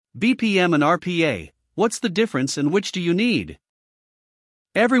BPM and RPA, what's the difference and which do you need?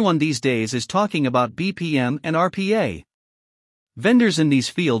 Everyone these days is talking about BPM and RPA. Vendors in these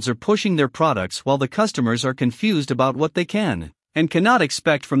fields are pushing their products while the customers are confused about what they can and cannot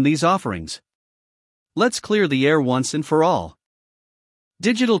expect from these offerings. Let's clear the air once and for all.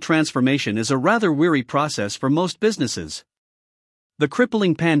 Digital transformation is a rather weary process for most businesses. The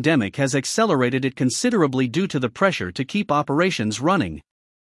crippling pandemic has accelerated it considerably due to the pressure to keep operations running.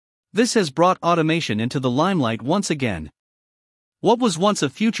 This has brought automation into the limelight once again. What was once a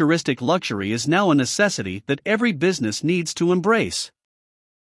futuristic luxury is now a necessity that every business needs to embrace.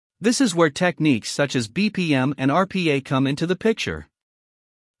 This is where techniques such as BPM and RPA come into the picture.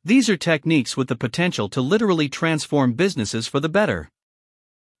 These are techniques with the potential to literally transform businesses for the better.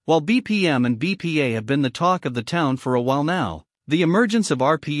 While BPM and BPA have been the talk of the town for a while now, the emergence of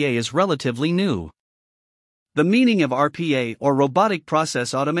RPA is relatively new. The meaning of RPA, or robotic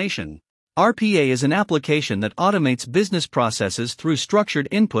process automation. RPA is an application that automates business processes through structured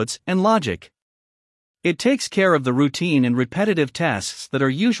inputs and logic. It takes care of the routine and repetitive tasks that are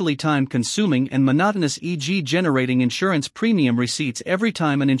usually time-consuming and monotonous, e.g., generating insurance premium receipts every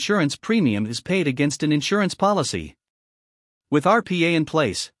time an insurance premium is paid against an insurance policy. With RPA in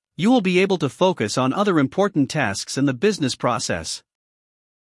place, you will be able to focus on other important tasks in the business process.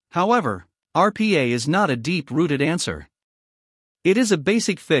 However, RPA is not a deep-rooted answer. It is a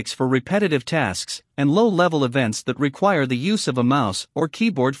basic fix for repetitive tasks and low-level events that require the use of a mouse or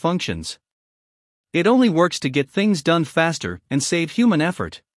keyboard functions. It only works to get things done faster and save human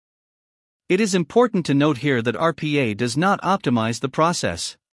effort. It is important to note here that RPA does not optimize the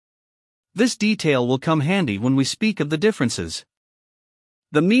process. This detail will come handy when we speak of the differences.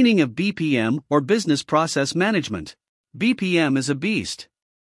 The meaning of BPM, or business process management. BPM is a beast.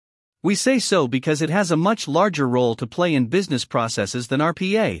 We say so because it has a much larger role to play in business processes than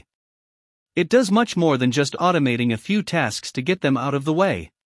RPA. It does much more than just automating a few tasks to get them out of the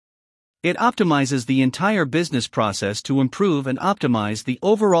way. It optimizes the entire business process to improve and optimize the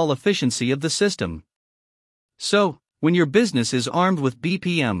overall efficiency of the system. So, when your business is armed with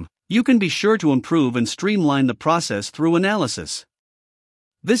BPM, you can be sure to improve and streamline the process through analysis.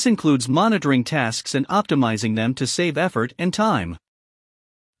 This includes monitoring tasks and optimizing them to save effort and time.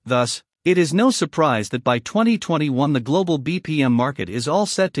 Thus, it is no surprise that by 2021 the global BPM market is all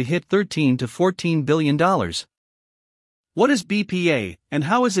set to hit $13 to $14 billion. What is BPA, and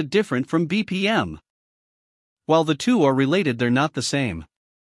how is it different from BPM? While the two are related, they're not the same.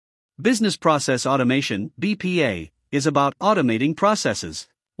 Business process automation, BPA, is about automating processes,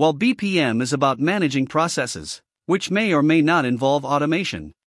 while BPM is about managing processes, which may or may not involve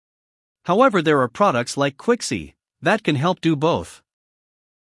automation. However, there are products like Quixie that can help do both.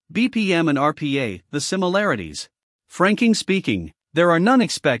 BPM and RPA, the similarities. Frankly speaking, there are none.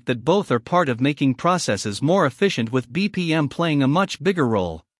 Expect that both are part of making processes more efficient, with BPM playing a much bigger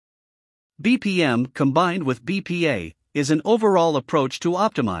role. BPM combined with BPA is an overall approach to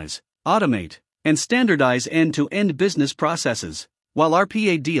optimize, automate, and standardize end-to-end business processes, while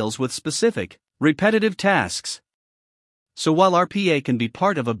RPA deals with specific, repetitive tasks. So while RPA can be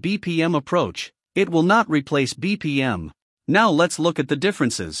part of a BPM approach, it will not replace BPM. Now let's look at the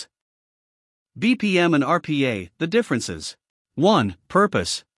differences. BPM and RPA, the differences. 1.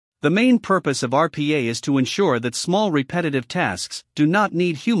 Purpose. The main purpose of RPA is to ensure that small repetitive tasks do not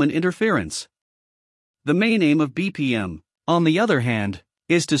need human interference. The main aim of BPM, on the other hand,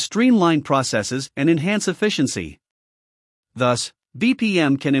 is to streamline processes and enhance efficiency. Thus,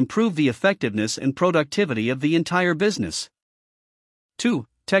 BPM can improve the effectiveness and productivity of the entire business. 2.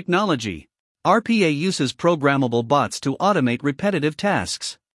 Technology. RPA uses programmable bots to automate repetitive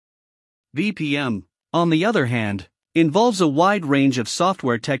tasks. BPM, on the other hand, involves a wide range of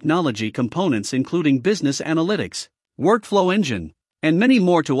software technology components including business analytics, workflow engine, and many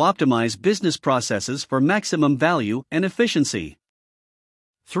more to optimize business processes for maximum value and efficiency.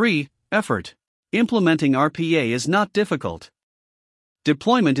 3. Effort. Implementing RPA is not difficult.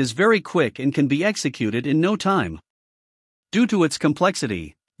 Deployment is very quick and can be executed in no time. Due to its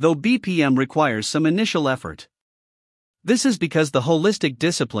complexity, though BPM requires some initial effort. This is because the holistic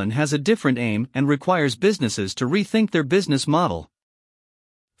discipline has a different aim and requires businesses to rethink their business model.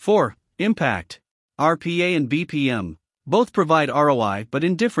 4. Impact. RPA and BPM both provide ROI but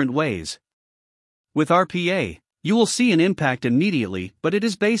in different ways. With RPA, you will see an impact immediately, but it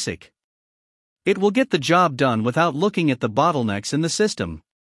is basic. It will get the job done without looking at the bottlenecks in the system.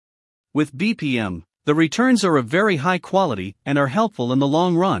 With BPM, the returns are of very high quality and are helpful in the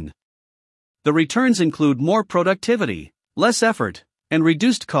long run. The returns include more productivity, less effort, and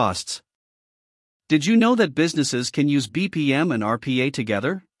reduced costs. Did you know that businesses can use BPM and RPA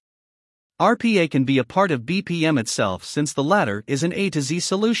together? RPA can be a part of BPM itself since the latter is an A to Z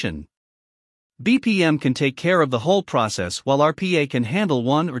solution. BPM can take care of the whole process while RPA can handle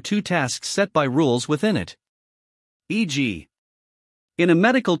one or two tasks set by rules within it. E.g., in a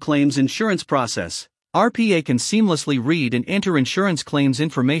medical claims insurance process, RPA can seamlessly read and enter insurance claims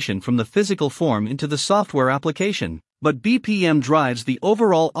information from the physical form into the software application, but BPM drives the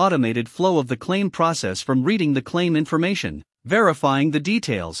overall automated flow of the claim process from reading the claim information, verifying the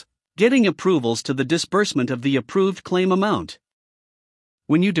details, getting approvals to the disbursement of the approved claim amount.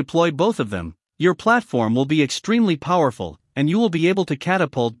 When you deploy both of them, your platform will be extremely powerful, and you will be able to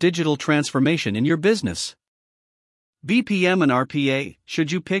catapult digital transformation in your business. BPM and RPA,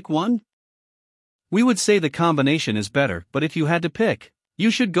 should you pick one? We would say the combination is better, but if you had to pick, you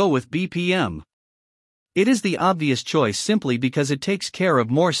should go with BPM. It is the obvious choice simply because it takes care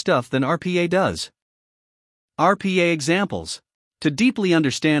of more stuff than RPA does. RPA examples. To deeply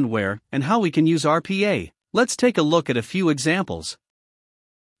understand where and how we can use RPA, let's take a look at a few examples.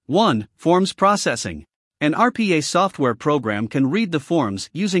 1. Forms processing. An RPA software program can read the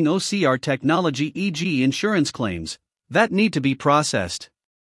forms using OCR technology, e.g., insurance claims, that need to be processed.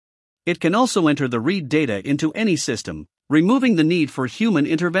 It can also enter the read data into any system, removing the need for human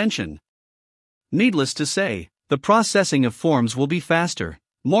intervention. Needless to say, the processing of forms will be faster,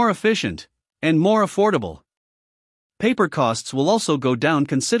 more efficient, and more affordable. Paper costs will also go down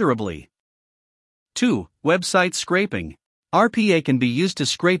considerably. 2. Website scraping. RPA can be used to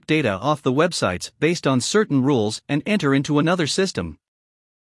scrape data off the websites based on certain rules and enter into another system.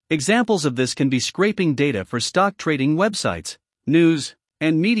 Examples of this can be scraping data for stock trading websites, news,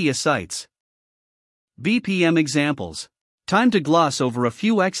 and media sites. BPM examples. Time to gloss over a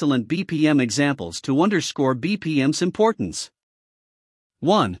few excellent BPM examples to underscore BPM's importance.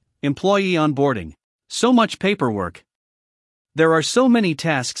 1. Employee onboarding. So much paperwork. There are so many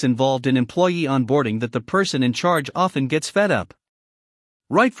tasks involved in employee onboarding that the person in charge often gets fed up.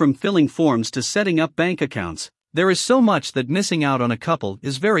 Right from filling forms to setting up bank accounts, there is so much that missing out on a couple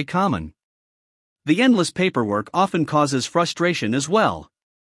is very common. The endless paperwork often causes frustration as well.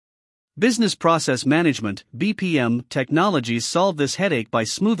 Business process management (BPM) technologies solve this headache by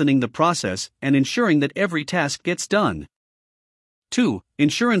smoothing the process and ensuring that every task gets done. 2.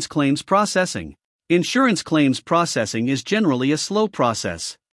 Insurance claims processing. Insurance claims processing is generally a slow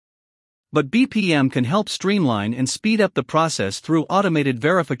process. But BPM can help streamline and speed up the process through automated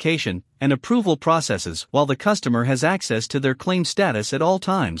verification and approval processes while the customer has access to their claim status at all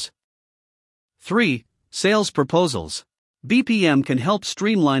times. 3. Sales proposals. BPM can help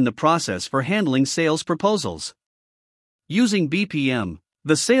streamline the process for handling sales proposals. Using BPM,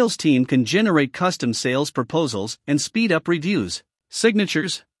 the sales team can generate custom sales proposals and speed up reviews,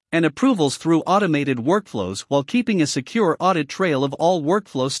 signatures, and approvals through automated workflows while keeping a secure audit trail of all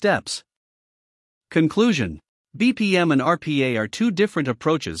workflow steps. Conclusion. BPM and RPA are two different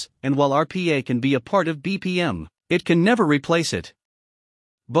approaches, and while RPA can be a part of BPM, it can never replace it.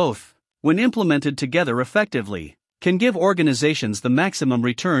 Both, when implemented together effectively, can give organizations the maximum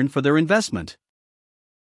return for their investment.